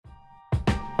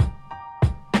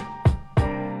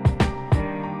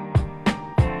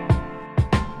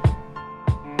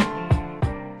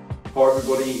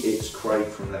everybody, it's Craig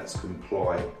from Let's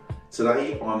Comply.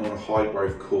 Today I'm on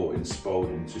Highgrove Court in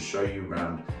Spalding to show you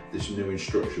around this new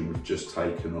instruction we've just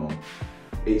taken on.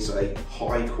 It's a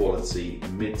high quality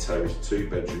mid-terrace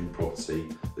 2-bedroom property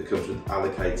that comes with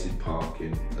allocated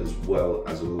parking as well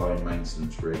as a low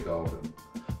maintenance rear garden.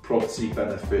 Property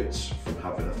benefits from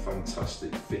having a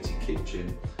fantastic fitted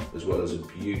kitchen as well as a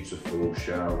beautiful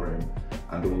shower room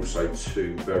and also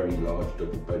 2 very large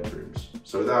double bedrooms.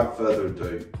 So without further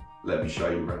ado, let me show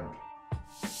you around.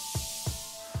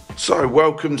 So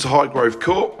welcome to Highgrove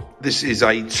Court. This is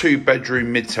a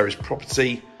 2-bedroom mid-terrace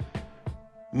property.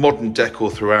 Modern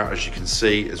decor throughout, as you can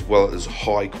see, as well as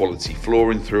high quality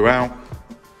flooring throughout.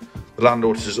 The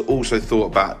landlord has also thought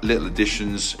about little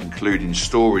additions, including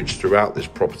storage throughout this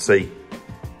property,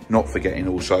 not forgetting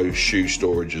also shoe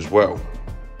storage as well.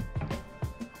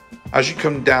 As you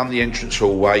come down the entrance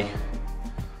hallway,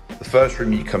 the first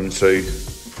room you come to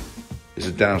is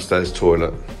a downstairs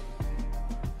toilet,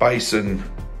 basin,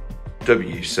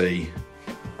 WC,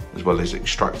 as well as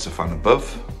extractor fan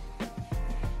above.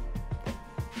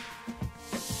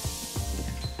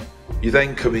 You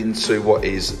then come into what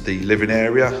is the living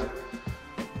area,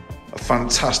 a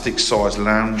fantastic sized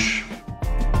lounge.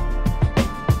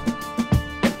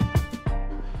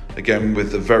 Again,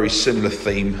 with a very similar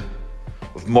theme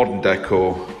of modern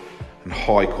decor and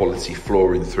high quality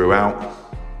flooring throughout.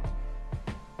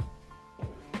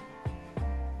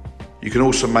 You can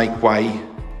also make way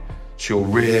to your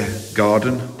rear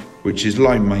garden, which is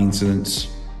low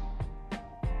maintenance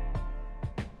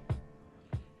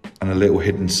and a little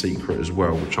hidden secret as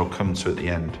well, which I'll come to at the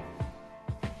end.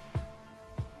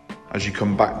 As you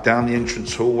come back down the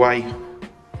entrance hallway,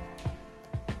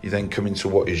 you then come into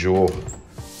what is your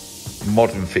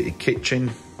modern fitted kitchen.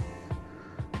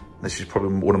 This is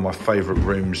probably one of my favourite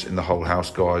rooms in the whole house,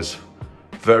 guys.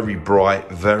 Very bright,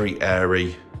 very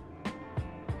airy.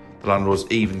 The landlord's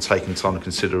even taken time to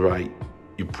consider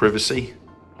your privacy.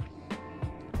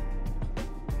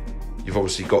 You've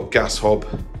obviously got gas hob,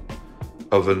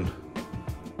 oven,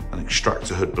 an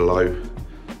extractor hood below,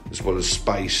 as well as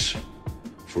space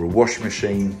for a washing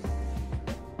machine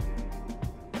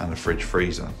and a fridge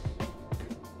freezer.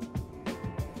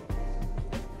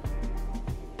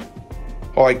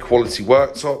 High quality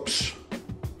worktops,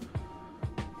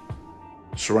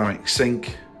 ceramic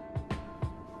sink,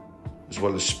 as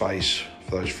well as space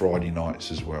for those Friday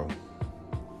nights as well.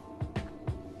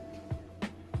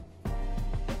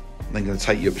 I'm then going to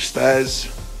take you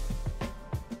upstairs.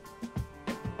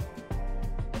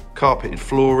 Carpeted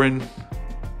flooring,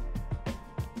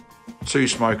 2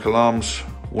 smoke alarms,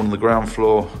 one on the ground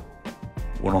floor,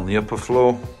 one on the upper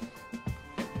floor.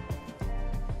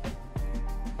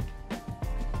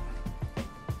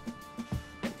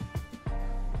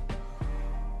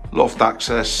 Loft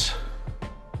access.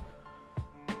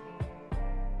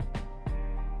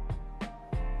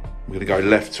 We're going to go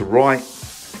left to right.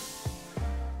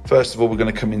 First of all, we're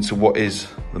going to come into what is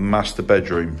the master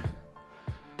bedroom.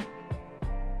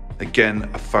 Again,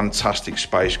 a fantastic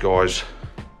space, guys.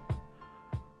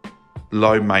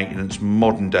 Low maintenance,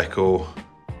 modern decor.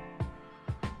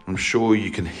 I'm sure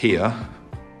you can hear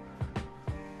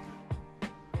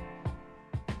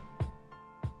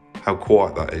how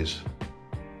quiet that is.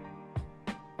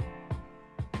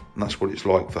 And that's what it's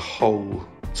like the whole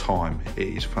time. It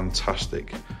is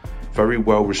fantastic. Very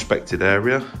well respected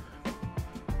area.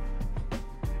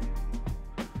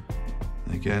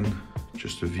 Again,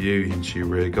 just a view into your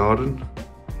rear garden.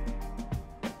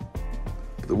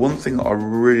 But the one thing that I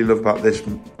really love about this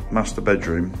master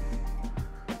bedroom,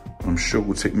 and I'm sure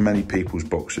will tick many people's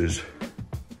boxes,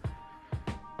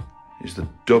 is the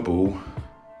double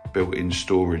built-in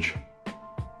storage.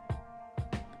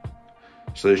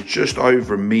 So there's just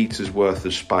over 1 meter's worth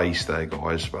of space there,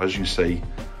 guys. But as you can see,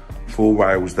 4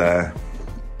 rails there.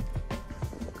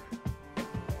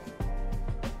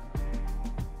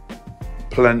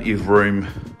 Plenty of room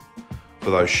for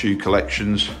those shoe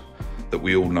collections that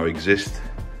we all know exist.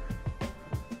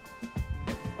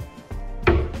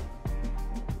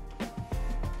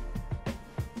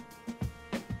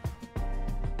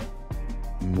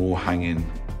 More hanging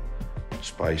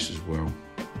space as well.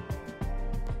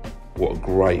 What a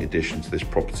great addition to this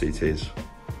property it is.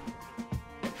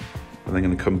 And then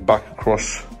going to come back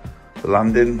across the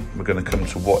landing. We're going to come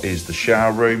to what is the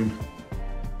shower room.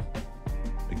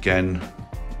 Again,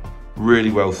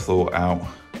 really well thought out.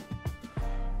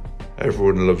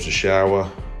 Everyone loves a shower.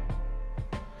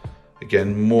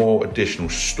 Again, more additional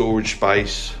storage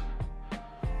space,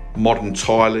 modern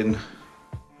tiling,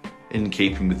 in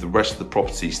keeping with the rest of the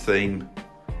property's theme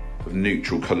of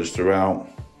neutral colours throughout.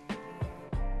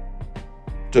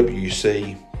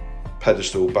 WC,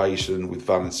 pedestal basin with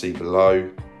vanity below,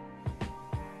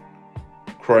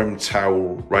 chrome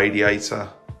towel radiator,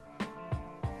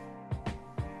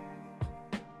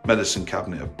 medicine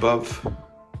cabinet above,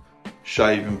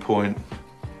 shaving point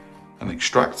and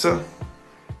extractor,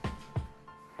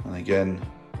 and again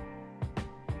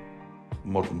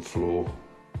modern floor.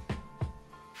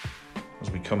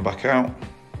 As we come back out,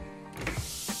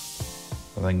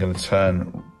 I'm then going to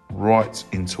turn right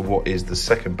into what is the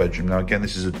second bedroom. Now again,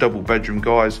 this is a double bedroom,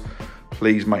 guys.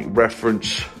 Please make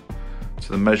reference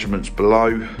to the measurements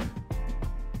below.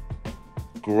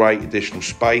 Great additional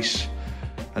space,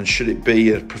 and should it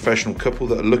be a professional couple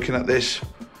that are looking at this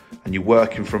and you're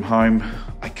working from home,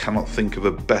 I cannot think of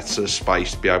a better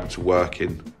space to be able to work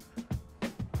in.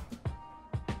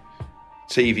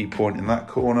 TV point in that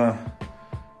corner,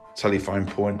 telephone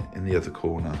point in the other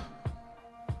corner.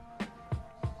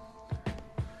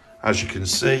 As you can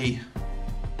see,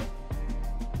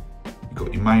 you've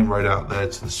got your main road out there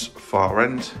to the far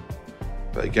end,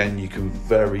 but again, you can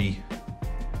very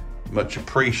much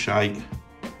appreciate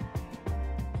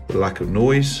the lack of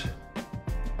noise.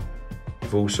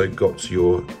 You've also got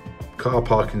your car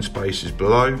parking spaces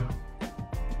below.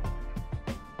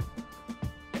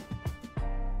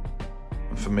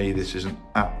 And for me, this is an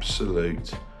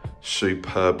absolute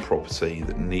superb property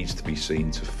that needs to be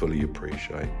seen to fully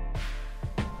appreciate.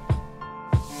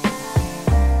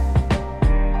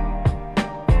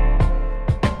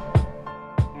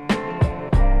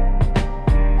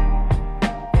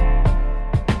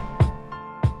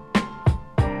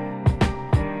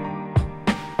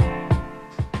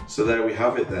 So there we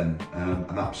have it then,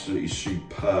 an absolutely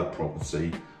superb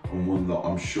property, and one that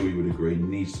I'm sure you would agree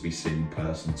needs to be seen in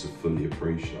person to fully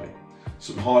appreciate.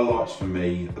 Some highlights for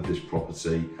me of this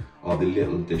property are the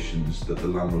little additions that the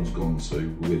landlord's gone to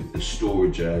with the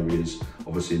storage areas.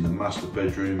 Obviously in the master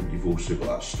bedroom, you've also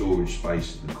got that storage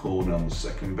space in the corner on the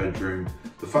second bedroom.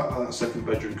 The fact that that second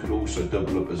bedroom could also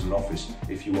double up as an office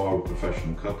if you are a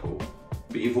professional couple.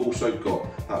 But you've also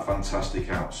got that fantastic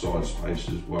outside space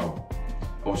as well.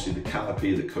 Obviously the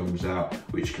canopy that comes out,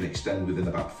 which can extend within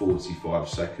about 45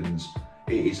 seconds.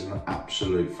 It is an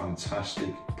absolute fantastic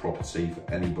property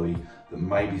for anybody that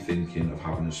may be thinking of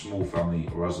having a small family,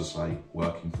 or as I say,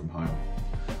 working from home.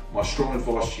 My strong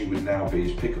advice to you would now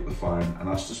be is pick up the phone and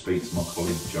ask to speak to my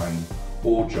colleague Jane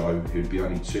or Joe, who'd be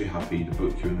only too happy to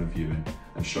book you in a viewing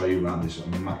and show you around this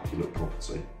immaculate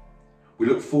property. We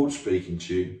look forward to speaking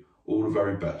to you. All the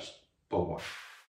very best. Bye bye.